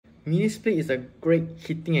Mini split is a great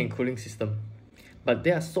heating and cooling system, but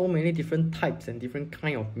there are so many different types and different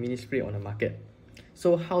kind of mini split on the market.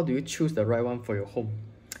 So how do you choose the right one for your home?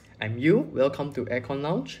 I'm Yu, welcome to Aircon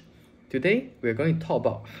Lounge. Today, we're going to talk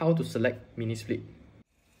about how to select mini split.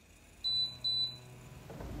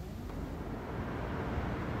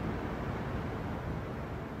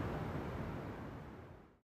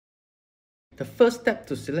 The first step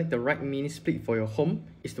to select the right mini split for your home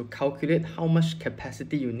is to calculate how much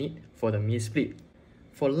capacity you need for the mini split.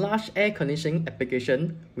 For large air conditioning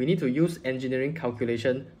application, we need to use engineering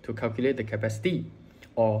calculation to calculate the capacity,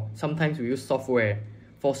 or sometimes we use software.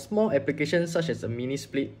 For small applications such as a mini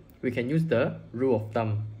split, we can use the rule of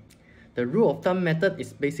thumb. The rule of thumb method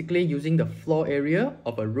is basically using the floor area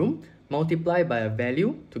of a room multiplied by a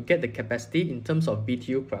value to get the capacity in terms of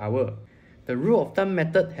BTU per hour. The rule of thumb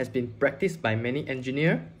method has been practiced by many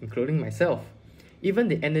engineers, including myself. Even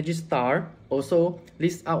the Energy Star also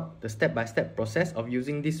lists out the step-by-step process of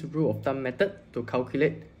using this rule of thumb method to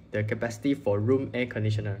calculate the capacity for room air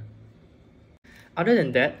conditioner. Other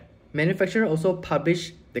than that, manufacturers also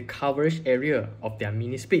publish the coverage area of their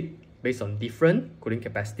mini split based on different cooling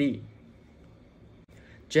capacity.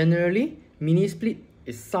 Generally, mini split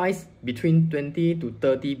is sized between 20 to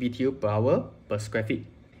 30 BTU per hour per square feet.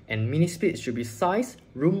 And mini split should be sized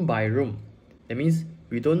room by room. That means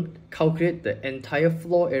we don't calculate the entire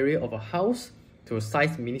floor area of a house to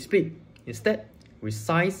size mini split. Instead, we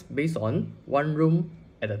size based on one room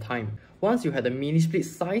at a time. Once you have the mini split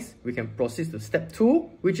size, we can proceed to step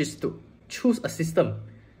 2, which is to choose a system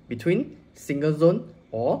between single zone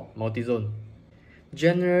or multi-zone.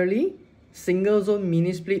 Generally, single zone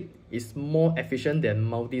mini split is more efficient than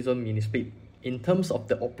multi-zone mini split. In terms of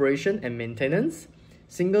the operation and maintenance,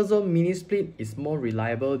 single zone mini split is more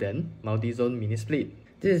reliable than multi-zone mini split.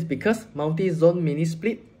 This is because multi-zone mini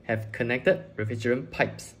split have connected refrigerant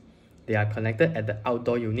pipes. They are connected at the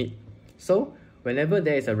outdoor unit. So, whenever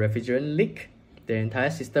there is a refrigerant leak, the entire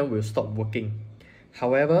system will stop working.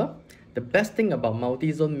 However, the best thing about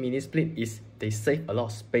multi-zone mini split is they save a lot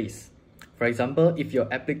of space. For example, if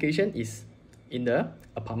your application is in the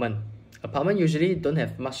apartment usually don't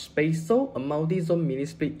have much space, so a multi-zone mini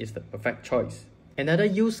split is the perfect choice. Another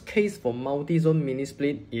use case for multi-zone mini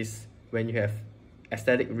split is when you have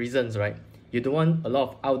aesthetic reasons, right? You don't want a lot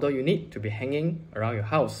of outdoor unit to be hanging around your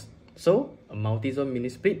house. So a multi-zone mini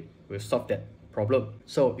split will solve that problem.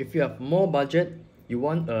 So if you have more budget, you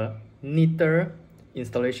want a neater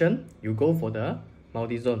installation, you go for the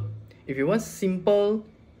multi-zone. If you want simple,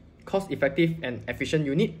 cost-effective and efficient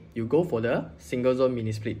unit, you go for the single zone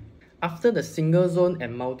mini split. After the single zone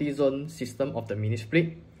and multi-zone system of the mini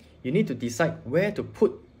split, you need to decide where to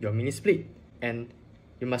put your mini split, and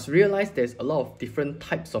you must realize there's a lot of different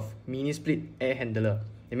types of mini split air handler.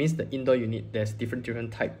 That means the indoor unit, there's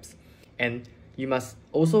different types. And you must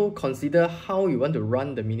also consider how you want to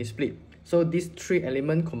run the mini split. So these three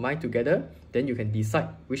elements combined together, then you can decide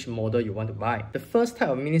which model you want to buy. The first type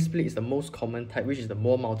of mini split is the most common type, which is the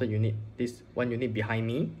wall-mounted unit. This one unit behind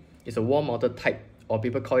me is a wall-mounted type, or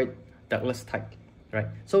people call it ductless type. Right?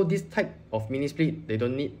 So this type of mini split, they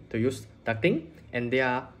don't need to use ducting, and they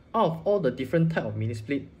are out of all the different type of mini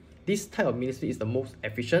split, this type of mini split is the most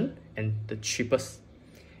efficient and the cheapest.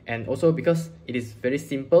 And also because it is very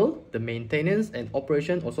simple, the maintenance and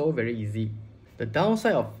operation also very easy. The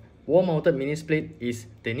downside of wall-mounted mini split is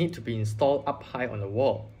they need to be installed up high on the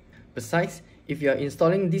wall. Besides, if you are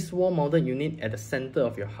installing this wall-mounted unit at the center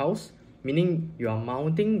of your house, meaning you are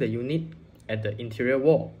mounting the unit at the interior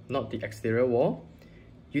wall, not the exterior wall,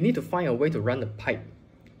 you need to find a way to run the pipe.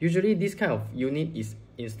 Usually this kind of unit is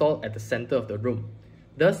installed at the center of the room.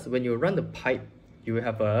 Thus, when you run the pipe, you will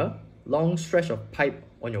have a long stretch of pipe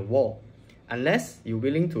on your wall, unless you're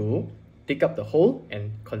willing to dig up the hole and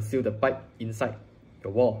conceal the pipe inside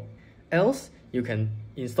your wall. Else, you can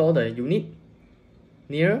install the unit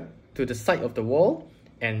near to the side of the wall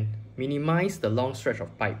and minimize the long stretch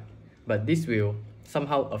of pipe. But this will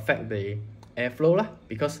somehow affect the airflow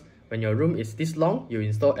because when your room is this long, you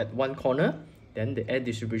install at one corner, then the air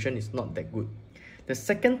distribution is not that good. The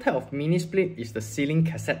second type of mini split is the ceiling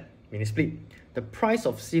cassette mini split. The price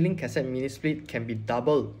of ceiling cassette mini split can be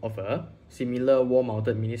double of a similar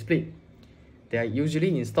wall-mounted mini split. They are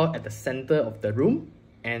usually installed at the center of the room,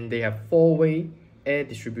 and they have 4-way air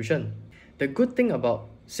distribution. The good thing about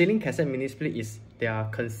ceiling cassette mini split is they are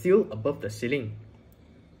concealed above the ceiling.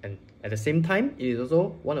 And at the same time, it is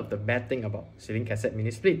also one of the bad things about ceiling cassette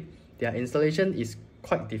mini split. Their installation is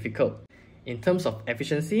quite difficult. In terms of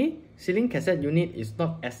efficiency, ceiling cassette unit is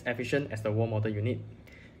not as efficient as the wall-mounted unit.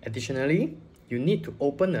 Additionally, you need to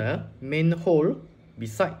open a main hole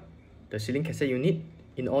beside the ceiling cassette unit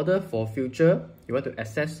in order for future you want to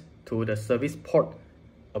access to the service port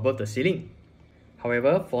above the ceiling.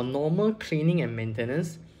 However, for normal cleaning and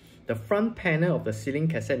maintenance, the front panel of the ceiling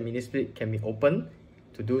cassette mini split can be opened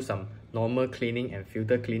to do some normal cleaning and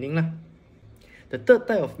filter cleaning lah. The third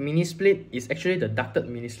type of mini split is actually the ducted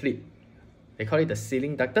mini split. They call it the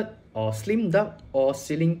ceiling ducted or slim duct or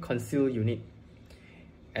ceiling conceal unit.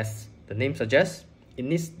 As the name suggests, it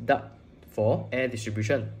needs duct for air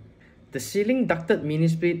distribution. The ceiling ducted mini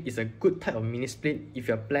split is a good type of mini split if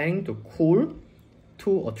you are planning to cool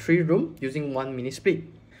 2 or 3 rooms using one mini split.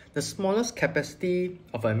 The smallest capacity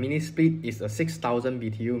of a mini split is a 6000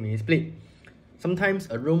 BTU mini split. Sometimes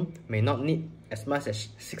a room may not need as much as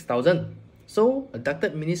 6000. So a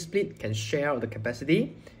ducted mini split can share out the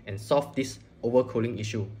capacity and solve this overcooling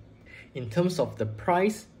issue. In terms of the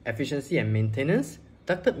price, efficiency and maintenance,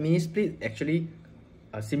 ducted mini split actually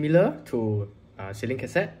similar to ceiling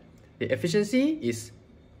cassette. The efficiency is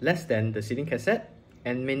less than the ceiling cassette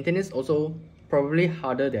and maintenance also probably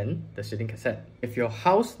harder than the ceiling cassette. If your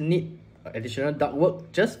house need additional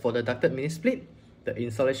ductwork just for the ducted mini split, the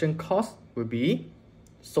installation cost will be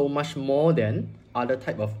so much more than other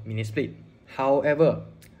type of mini split. However,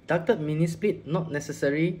 ducted mini split not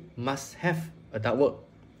necessarily must have a ductwork.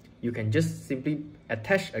 You can just simply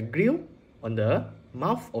attach a grill on the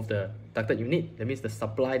mouth of the ducted unit, that means the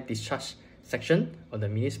supply discharge section of the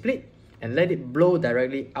mini split, and let it blow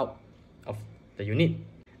directly out of the unit.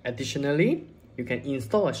 Additionally, you can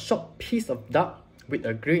install a short piece of duct with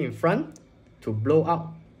a grill in front to blow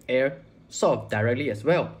out air sort of directly as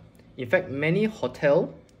well. In fact, many hotels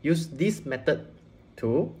use this method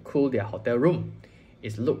to cool their hotel room.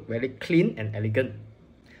 It looks very clean and elegant.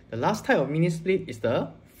 The last type of mini split is the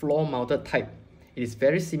floor mounted type. It is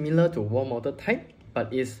very similar to wall mounted type,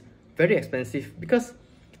 but is very expensive because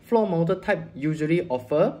floor mounted type usually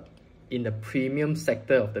offer in the premium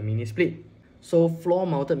sector of the mini split. So floor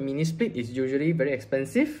mounted mini split is usually very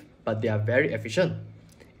expensive, but they are very efficient.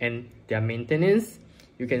 And their maintenance,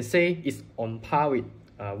 you can say, is on par with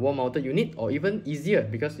wall mounted unit or even easier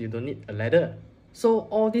because you don't need a ladder. So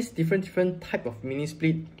all these different type of mini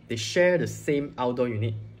split, they share the same outdoor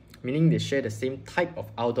unit, meaning they share the same type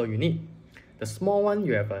of outdoor unit. The small one,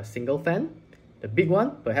 you have a single fan. The big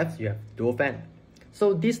one, perhaps you have dual fan.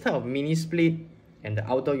 So this type of mini split and the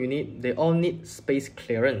outdoor unit, they all need space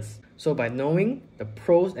clearance. So by knowing the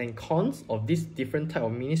pros and cons of this different type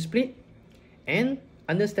of mini split and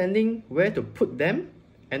understanding where to put them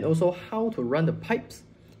and also how to run the pipes,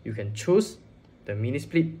 you can choose the mini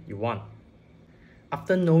split you want.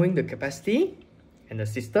 After knowing the capacity and the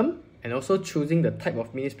system and also choosing the type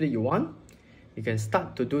of mini split you want, you can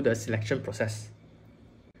start to do the selection process.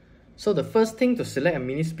 So the first thing to select a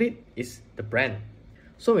mini split is the brand.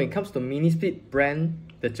 So when it comes to mini split brand,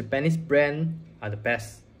 the Japanese brand are the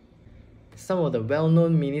best. Some of the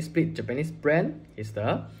well-known mini split Japanese brand is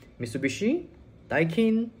the Mitsubishi,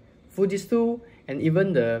 Daikin, Fujitsu, and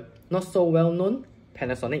even the not so well-known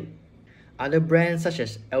Panasonic. Other brands such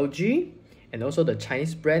as LG and also the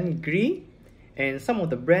Chinese brand Gree, and some of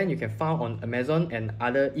the brand you can find on Amazon and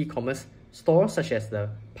other e-commerce stores such as the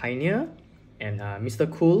Pioneer and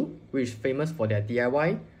Mr. Cool, which is famous for their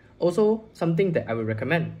DIY. Also something that I would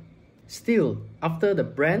recommend. Still, after the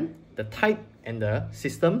brand, the type and the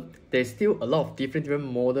system, there's still a lot of different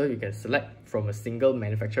models you can select from a single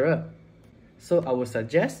manufacturer. So I would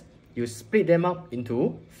suggest you split them up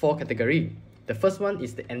into 4 categories. The first one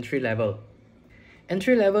is the entry level.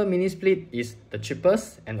 Entry level mini split is the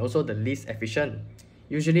cheapest and also the least efficient.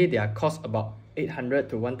 Usually they are cost about 800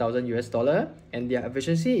 to 1000 US dollar and their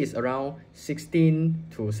efficiency is around 16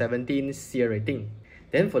 to 17 CL rating.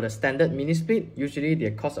 Then for the standard mini split, usually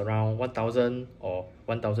they cost around 1000 or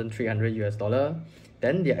 1300 US dollar.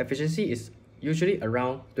 Then their efficiency is usually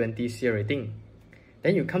around 20 CL rating.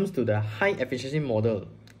 Then you comes to the high efficiency model.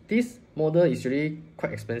 This model is usually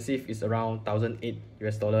quite expensive, it's around 1008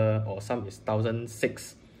 US dollar or some is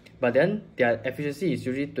 1006. But then their efficiency is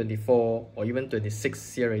usually 24 or even 26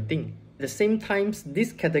 CL rating. At the same time,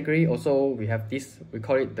 this category also we have this, we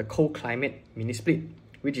call it the cold climate mini split,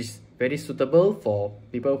 which is very suitable for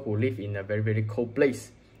people who live in a very cold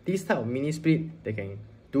place. This type of mini split, they can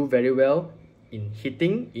do very well in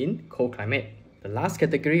heating in cold climate. The last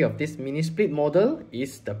category of this mini split model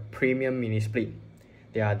is the premium mini split.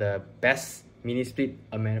 They are the best mini split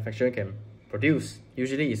a manufacturer can produce.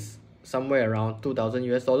 Usually it's somewhere around 2000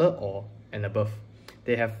 US dollar or and above.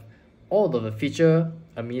 They have all of the feature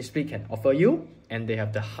a mini split can offer you, and they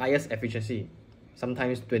have the highest efficiency,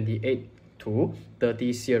 sometimes 28 to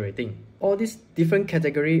 30 CL rating. All these different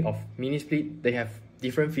category of mini split, they have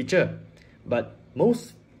different feature, but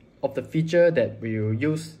most of the feature that we will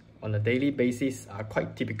use on a daily basis are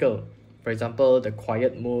quite typical. For example, the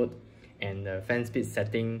quiet mode and the fan speed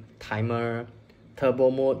setting, timer,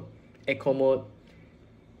 turbo mode, eco mode.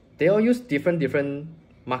 They all use different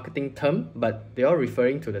marketing term, but they are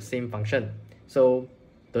referring to the same function. So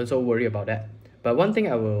don't so worry about that. But one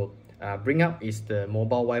thing I will bring up is the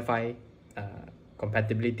mobile Wi-Fi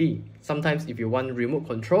compatibility. Sometimes if you want remote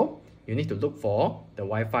control, you need to look for the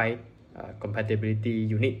Wi-Fi compatibility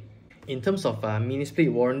unit. In terms of mini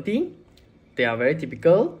split warranty, they are very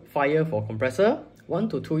typical: 5 years for compressor, 1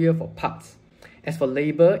 to 2 years for parts. As for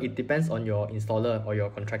labor, it depends on your installer or your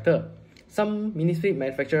contractor. Some mini split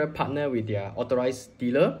manufacturer partner with their authorized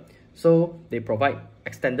dealer, so they provide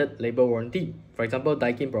extended labor warranty. For example,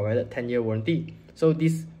 Daikin provided 10-year warranty. So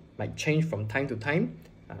this might change from time to time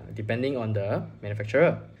depending on the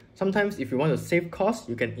manufacturer. Sometimes if you want to save costs,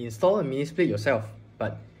 you can install a mini split yourself,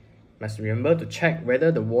 but must remember to check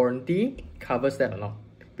whether the warranty covers that or not,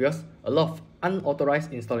 because a lot of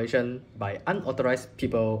unauthorized installation by unauthorized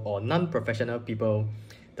people or non-professional people,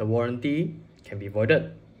 the warranty can be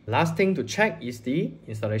voided. Last thing to check is the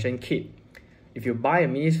installation kit. If you buy a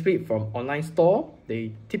mini split from online store,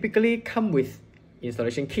 they typically come with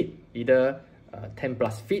installation kit, either 10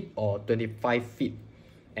 plus feet or 25 feet.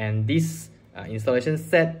 And this installation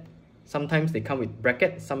set, sometimes they come with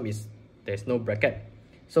bracket, there's no bracket.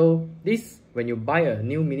 So this, when you buy a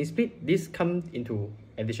new mini split, this comes into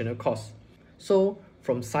additional cost. So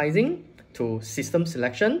from sizing to system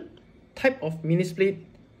selection, type of mini split,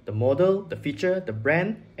 the model, the feature, the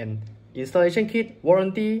brand, and installation kit,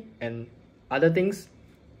 warranty, and other things,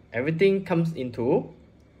 everything comes into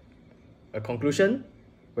a conclusion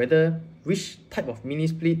whether which type of mini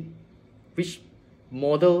split, which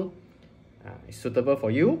model is suitable for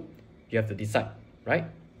you. You have to decide, right?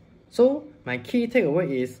 So my key takeaway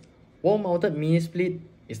is wall-mounted mini split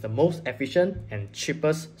is the most efficient and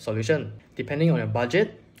cheapest solution. Depending on your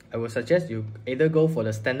budget, I would suggest you either go for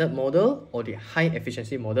the standard model or the high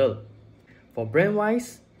efficiency model. For brand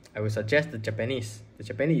wise, I would suggest the Japanese. The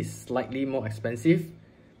Japanese is slightly more expensive,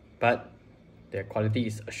 but their quality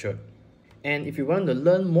is assured. And if you want to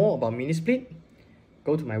learn more about mini split,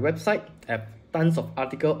 go to my website. I have tons of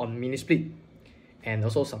articles on mini split, and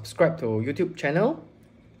also subscribe to our YouTube channel.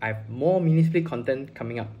 I have more mini split content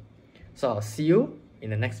coming up. So I'll see you in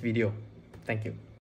the next video. Thank you.